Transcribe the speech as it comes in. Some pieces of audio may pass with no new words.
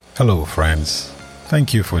Hello, friends.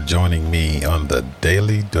 Thank you for joining me on the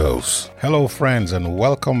Daily Dose. Hello, friends, and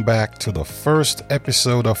welcome back to the first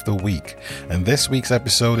episode of the week. And this week's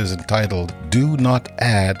episode is entitled, Do Not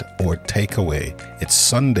Add or Take Away. It's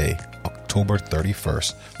Sunday, October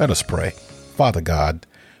 31st. Let us pray. Father God,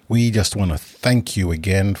 we just want to thank you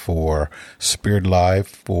again for Spirit Live,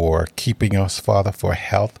 for keeping us, Father, for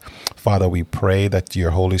health. Father, we pray that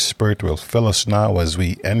your Holy Spirit will fill us now as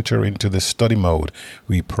we enter into this study mode.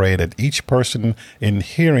 We pray that each person in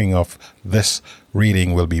hearing of this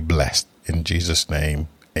reading will be blessed. In Jesus' name,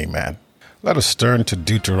 amen. Let us turn to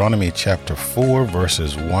Deuteronomy chapter 4,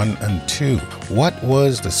 verses 1 and 2. What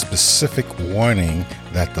was the specific warning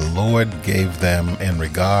that the Lord gave them in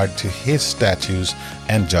regard to his statutes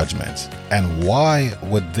and judgments? And why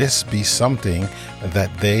would this be something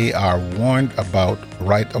that they are warned about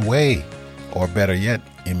right away, or better yet,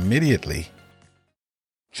 immediately?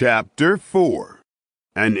 Chapter 4.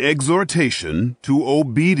 An Exhortation to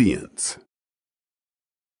Obedience.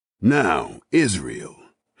 Now, Israel,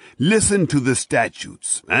 listen to the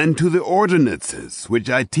statutes and to the ordinances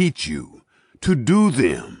which I teach you, to do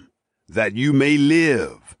them, that you may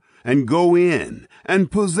live, and go in,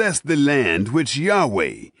 and possess the land which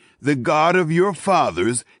Yahweh, the God of your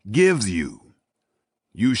fathers, gives you.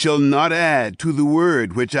 You shall not add to the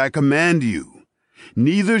word which I command you,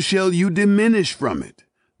 neither shall you diminish from it,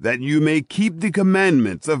 that you may keep the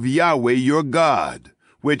commandments of Yahweh your God,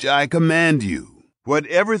 which I command you.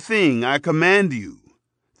 Whatever thing I command you,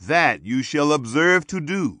 that you shall observe to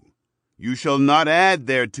do. You shall not add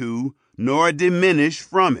thereto, nor diminish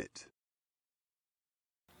from it.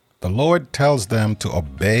 The Lord tells them to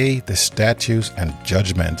obey the statutes and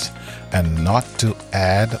judgments and not to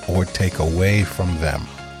add or take away from them.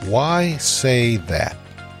 Why say that?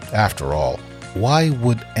 After all, why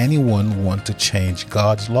would anyone want to change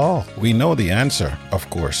God's law? We know the answer, of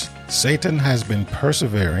course. Satan has been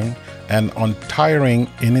persevering and untiring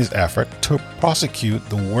in his effort to prosecute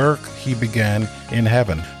the work he began in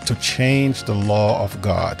heaven, to change the law of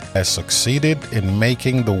God, has succeeded in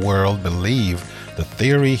making the world believe the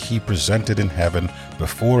theory he presented in heaven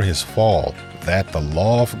before his fall, that the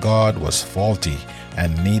law of God was faulty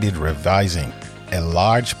and needed revising. A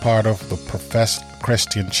large part of the professed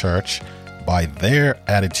Christian church, by their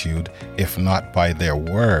attitude, if not by their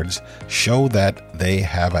words, show that they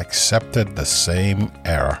have accepted the same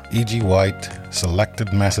error. E.G. White,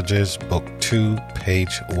 Selected Messages, Book 2,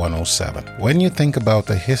 page 107. When you think about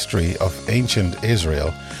the history of ancient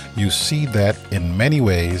Israel, you see that in many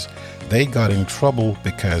ways they got in trouble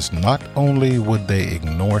because not only would they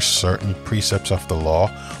ignore certain precepts of the law,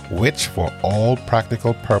 which for all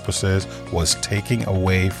practical purposes was taking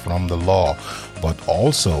away from the law, but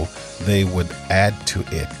also they would add to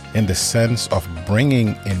it in the sense of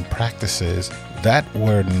bringing in practices that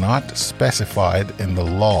were not specified in the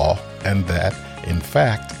law and that, in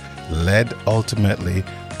fact, led ultimately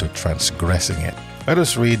to transgressing it. Let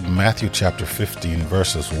us read Matthew chapter 15,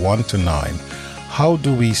 verses 1 to 9. How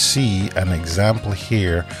do we see an example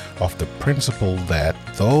here of the principle that,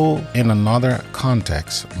 though in another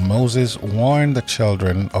context, Moses warned the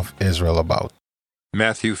children of Israel about?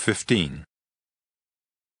 Matthew 15.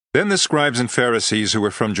 Then the scribes and Pharisees who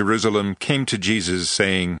were from Jerusalem came to Jesus,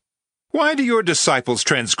 saying, Why do your disciples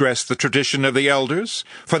transgress the tradition of the elders?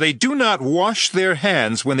 For they do not wash their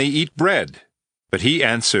hands when they eat bread. But he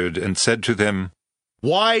answered and said to them,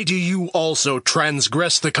 Why do you also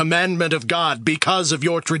transgress the commandment of God because of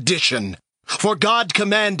your tradition? For God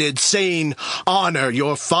commanded, saying, Honor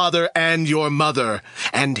your father and your mother,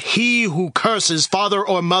 and he who curses father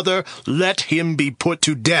or mother, let him be put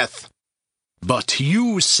to death. But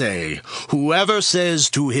you say, Whoever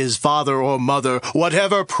says to his father or mother,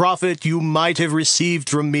 Whatever profit you might have received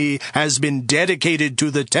from me has been dedicated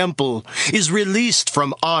to the temple, is released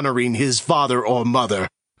from honoring his father or mother.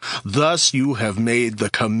 Thus you have made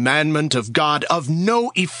the commandment of God of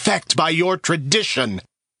no effect by your tradition.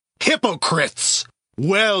 Hypocrites!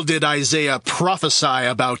 Well did Isaiah prophesy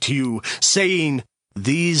about you, saying,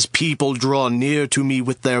 These people draw near to me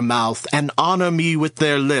with their mouth and honor me with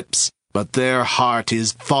their lips, but their heart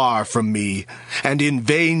is far from me, and in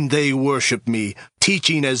vain they worship me,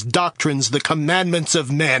 teaching as doctrines the commandments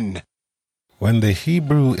of men. When the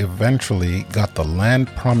Hebrew eventually got the land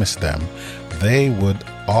promised them, they would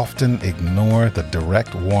often ignore the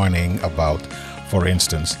direct warning about, for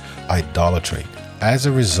instance, idolatry. As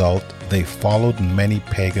a result, they followed many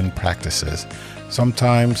pagan practices,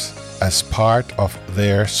 sometimes as part of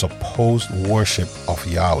their supposed worship of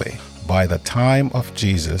Yahweh. By the time of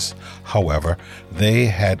Jesus, however, they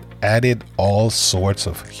had added all sorts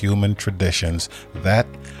of human traditions that,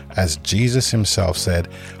 as Jesus himself said,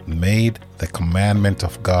 made the commandment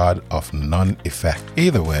of God of none effect.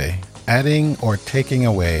 Either way, adding or taking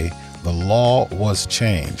away, the law was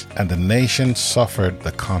changed and the nation suffered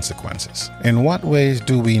the consequences. In what ways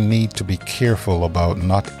do we need to be careful about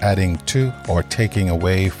not adding to or taking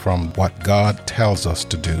away from what God tells us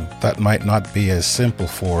to do? That might not be as simple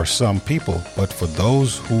for some people, but for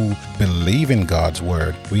those who believe in God's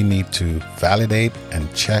word, we need to validate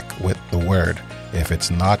and check with the word. If it's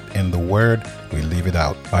not in the word, we leave it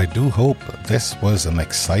out. I do hope this was an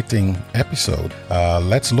exciting episode.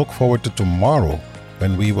 Let's look forward to tomorrow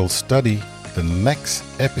when we will study the next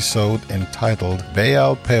episode entitled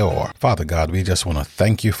Baal Peor. Father God, we just want to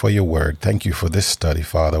thank you for your word. Thank you for this study,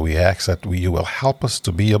 Father. We ask that you will help us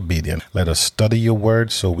to be obedient. Let us study your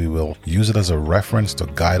word so we will use it as a reference to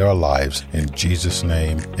guide our lives. In Jesus'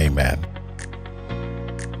 name, amen.